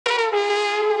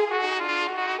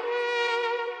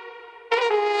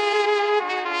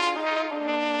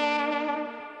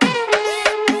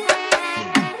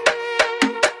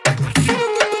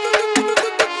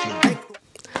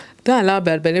not allow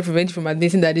bad belly prevent you from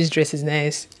admitting that this dress is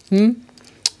nice. You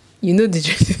know the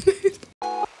dress is nice.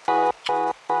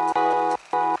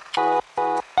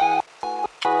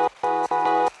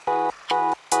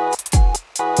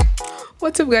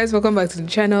 What's up guys, welcome back to the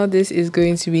channel. This is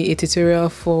going to be a tutorial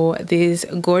for this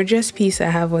gorgeous piece I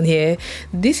have on here.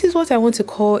 This is what I want to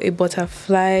call a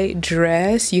butterfly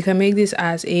dress. You can make this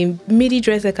as a midi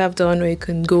dress like I've done, or you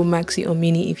can go maxi or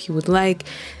mini if you would like.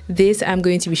 This I'm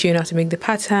going to be showing how to make the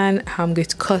pattern, how I'm going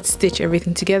to cut, stitch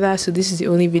everything together. So this is the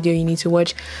only video you need to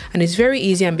watch, and it's very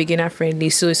easy and beginner friendly.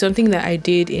 So it's something that I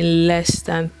did in less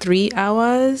than 3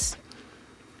 hours.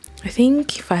 I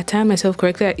think if I time myself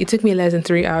correctly, it took me less than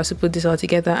 3 hours to put this all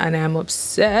together, and I am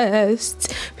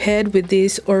obsessed. Paired with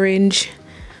this orange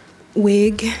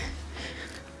wig.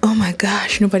 Oh my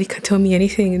gosh, nobody can tell me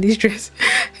anything in this dress.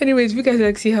 Anyways, if you guys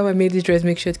like to see how I made this dress,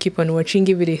 make sure to keep on watching.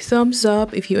 Give it a thumbs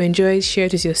up if you enjoyed, share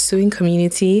it with your sewing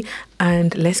community,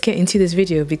 and let's get into this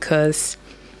video because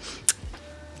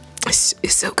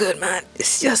it's so good, man.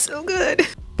 It's just so good.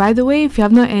 By the way, if you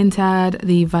have not entered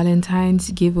the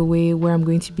Valentine's giveaway, where I'm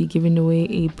going to be giving away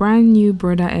a brand new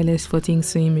Brother LS 14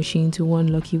 sewing machine to one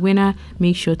lucky winner,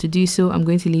 make sure to do so. I'm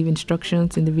going to leave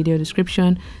instructions in the video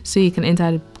description so you can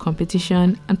enter the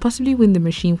competition and possibly win the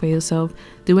machine for yourself.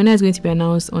 The winner is going to be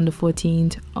announced on the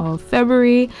 14th of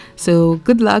February, so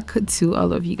good luck to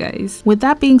all of you guys. With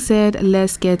that being said,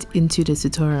 let's get into the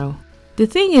tutorial. The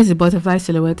thing is, the butterfly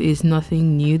silhouette is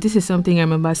nothing new. This is something I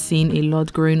remember seeing a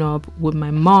lot growing up with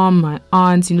my mom, my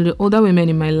aunts, you know, the older women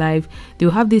in my life. They'll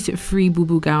have this free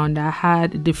boo-boo gown that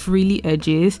had the frilly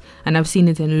edges, and I've seen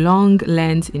it in long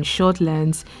lengths, in short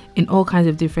lengths, in all kinds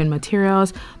of different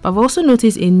materials. But I've also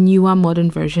noticed a newer modern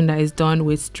version that is done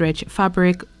with stretch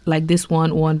fabric, like this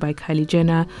one worn by Kylie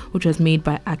Jenner, which was made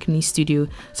by Acne Studio.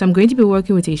 So I'm going to be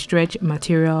working with a stretch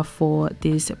material for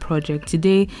this project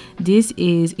today. This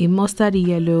is a mustard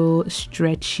yellow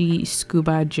stretchy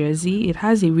scuba jersey. It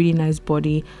has a really nice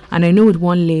body, and I know with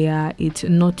one layer it's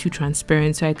not too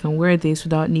transparent, so I can wear this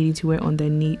without needing to wear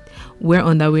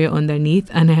underwear underneath,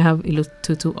 and I have a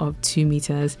total of 2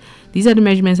 meters. These are the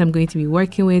measurements I'm going to be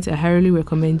working with. I highly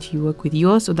recommend you work with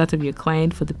yours or that of your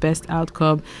client for the best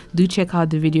outcome. Do check out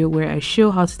the video where I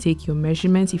show how to take your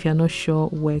measurements if you're not sure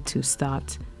where to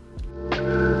start.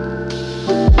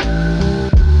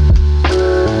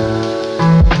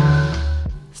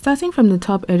 Starting from the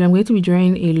top edge, I'm going to be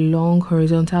drawing a long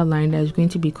horizontal line that is going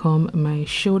to become my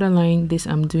shoulder line. This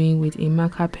I'm doing with a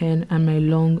marker pen and my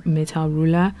long metal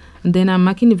ruler, and then I'm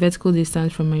marking the vertical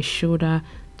distance from my shoulder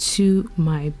to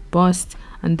my bust,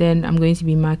 and then I'm going to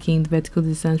be marking the vertical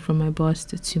distance from my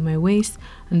bust to my waist,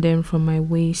 and then from my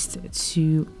waist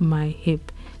to my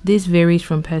hip. This varies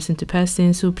from person to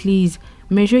person, so please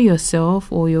measure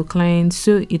yourself or your client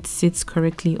so it sits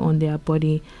correctly on their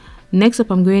body. Next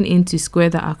up, I'm going in to square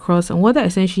that across, and what that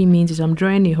essentially means is I'm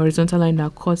drawing a horizontal line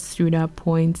that cuts through that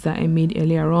point that I made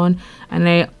earlier on. And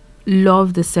I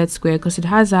love the set square because it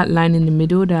has that line in the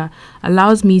middle that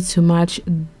allows me to match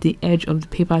the edge of the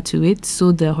paper to it,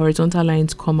 so the horizontal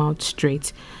lines come out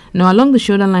straight. Now along the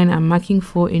shoulder line, I'm marking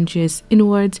 4 inches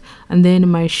inwards, and then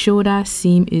my shoulder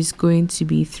seam is going to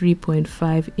be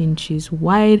 3.5 inches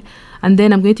wide, and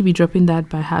then I'm going to be dropping that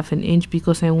by ½ an inch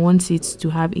because I want it to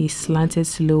have a slanted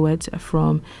silhouette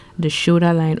from the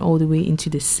shoulder line all the way into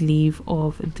the sleeve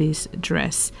of this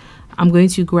dress. I'm going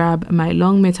to grab my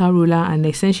long metal ruler and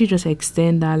essentially just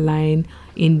extend that line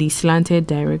in the slanted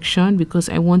direction because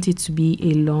I want it to be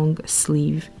a long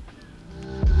sleeve.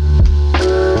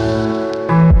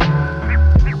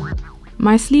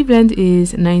 My sleeve length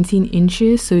is 19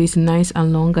 inches, so it's nice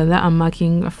and long, and that I'm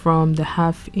marking from the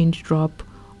 ½ inch drop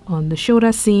on the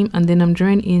shoulder seam, and then I'm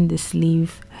drawing in the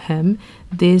sleeve hem.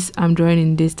 This I'm drawing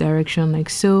in this direction like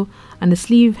so, and the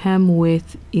sleeve hem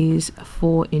width is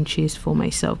 4 inches for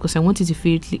myself because I want it to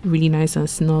feel really nice and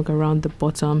snug around the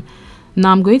bottom.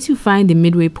 Now I'm going to find the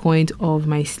midway point of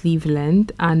my sleeve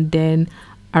length, and then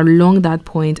along that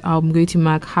point I'm going to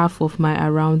mark half of my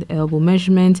around elbow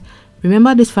measurement.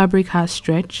 Remember, this fabric has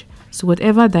stretch, so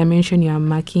whatever dimension you are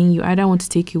marking, you either want to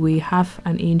take away ½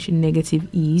 an inch negative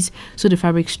ease so the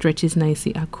fabric stretches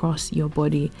nicely across your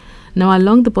body. Now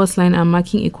along the bust line, I'm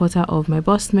marking 1/4 of my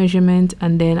bust measurement,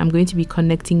 and then I'm going to be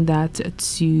connecting that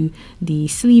to the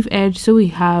sleeve edge so we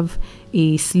have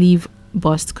a sleeve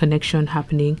bust connection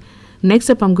happening.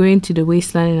 Next up, I'm going to the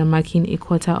waistline and I'm marking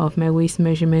 1/4 of my waist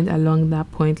measurement along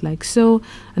that point like so,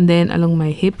 and then along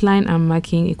my hip line I'm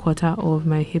marking 1/4 of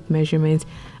my hip measurement.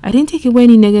 I didn't take away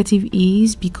any negative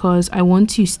ease because I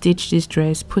want to stitch this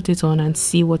dress, put it on and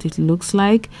see what it looks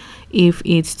like. If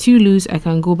it's too loose, I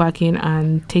can go back in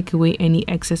and take away any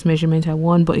excess measurement I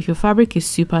want, but if your fabric is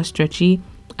super stretchy,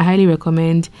 I highly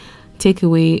recommend take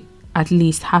away at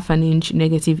least half an inch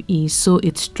negative E so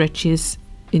it stretches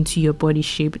into your body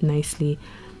shape nicely.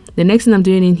 The next thing I'm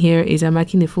doing in here is I'm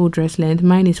marking the full dress length.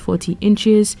 Mine is 40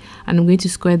 inches and I'm going to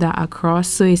square that across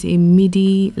so it's a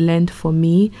midi length for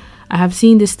me. I have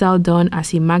seen this style done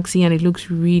as a maxi and it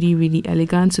looks really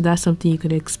elegant, so that's something you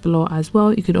could explore as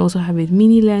well. You could also have it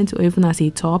mini length or even as a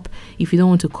top if you don't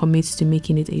want to commit to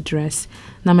making it a dress.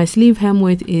 Now my sleeve hem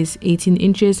width is 18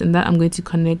 inches and that I'm going to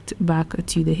connect back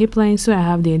to the hip line so I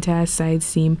have the entire side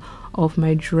seam of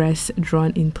my dress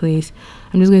drawn in place.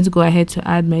 I'm just going to go ahead to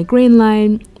add my grain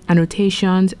line,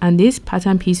 annotations, and this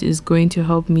pattern piece is going to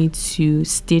help me to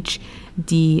stitch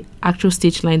the actual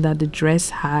stitch line that the dress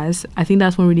has. I think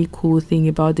that's one really cool thing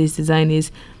about this design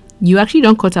is you actually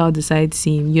don't cut out the side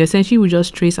seam. You essentially will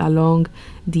just trace along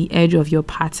the edge of your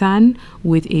pattern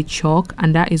with a chalk,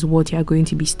 and that is what you're going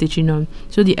to be stitching on.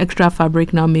 So the extra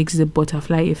fabric now makes the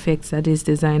butterfly effect that this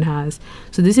design has.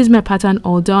 So this is my pattern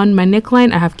all done. My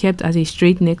neckline I have kept as a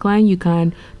straight neckline. You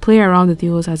can play around with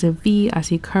yours as a V,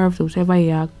 as a curve, whatever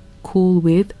you are cool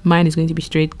with. Mine is going to be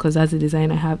straight because that's the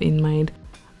design I have in mind.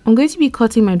 I'm going to be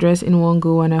cutting my dress in one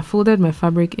go, and I folded my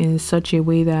fabric in such a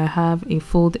way that I have a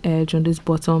fold edge on this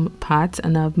bottom part,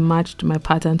 and I've matched my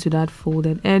pattern to that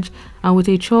folded edge, and with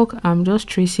a chalk I'm just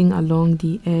tracing along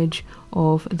the edge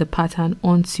of the pattern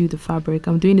onto the fabric.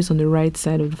 I'm doing this on the right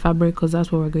side of the fabric because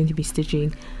that's where we're going to be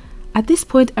stitching. At this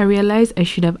point I realized I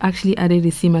should have actually added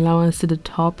a seam allowance to the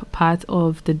top part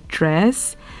of the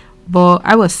dress, but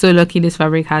I was so lucky this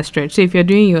fabric has stretch. So if you're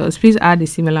doing yours, please add the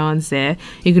seam allowance there.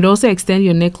 You could also extend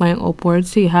your neckline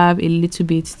upwards so you have a little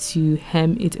bit to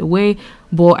hem it away,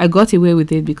 but I got away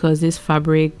with it because this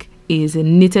fabric is a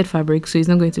knitted fabric, so it's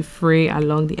not going to fray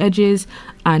along the edges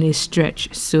and a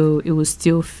stretch, so it will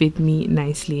still fit me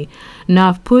nicely. Now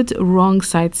I've put wrong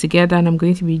sides together and I'm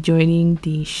going to be joining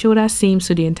the shoulder seam,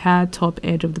 so the entire top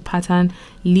edge of the pattern,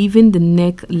 leaving the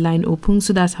neck line open,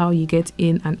 so that's how you get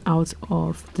in and out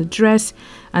of the dress.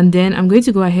 And then I'm going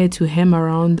to go ahead to hem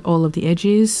around all of the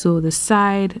edges, so the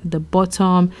side, the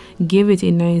bottom, give it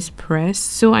a nice press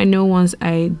so I know once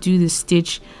I do the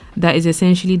stitch that is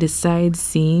essentially the side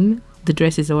seam, the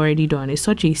dress is already done. It's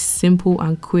such a simple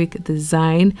and quick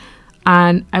design,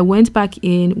 and I went back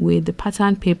in with the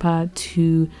pattern paper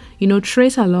to, you know,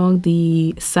 trace along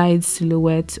the side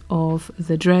silhouette of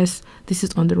the dress. This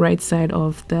is on the right side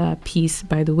of the piece,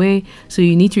 by the way, so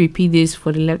you need to repeat this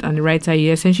for the left and the right side.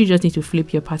 You essentially just need to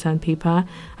flip your pattern paper,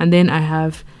 and then I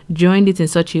have joined it in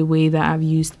such a way that I've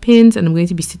used pins, and I'm going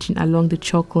to be stitching along the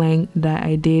chalk line that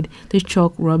I did. This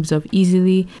chalk rubs off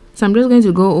easily, so I'm just going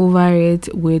to go over it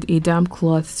with a damp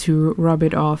cloth to rub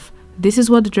it off. This is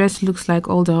what the dress looks like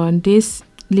all done. This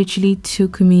literally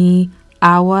took me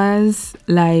hours.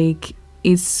 Like,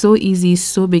 it's so easy,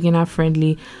 so beginner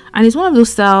friendly, and it's one of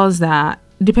those styles that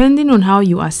depending on how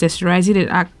you accessorize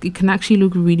it, it can actually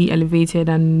look really elevated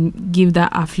and give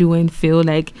that affluent feel,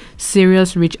 like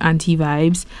serious rich auntie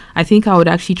vibes. I think I would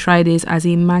actually try this as a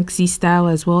maxi style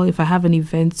as well if I have an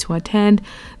event to attend.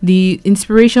 The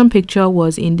inspiration picture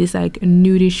was in this like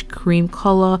nudish cream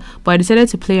color, but I decided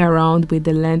to play around with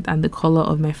the length and the color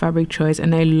of my fabric choice,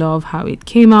 and I love how it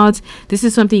came out. This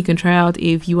is something you can try out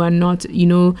if you are not, you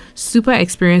know, super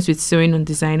experienced with sewing and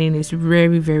designing. It's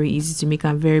very easy to make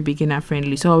and very beginner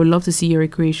friendly. So I would love to see your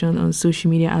creation on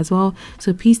social media as well,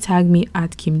 so please tag me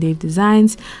at Kim Dave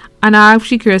Designs, and I'm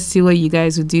actually curious to see what you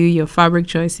guys would do, your fabric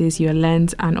choices, your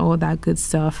length, and all that good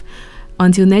stuff.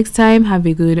 Until next time, have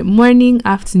a good morning,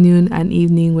 afternoon, and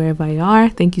evening wherever you are.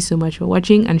 Thank you so much for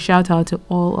watching, and shout out to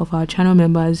all of our channel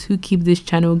members who keep this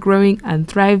channel growing and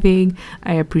thriving.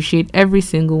 I appreciate every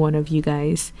single one of you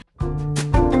guys.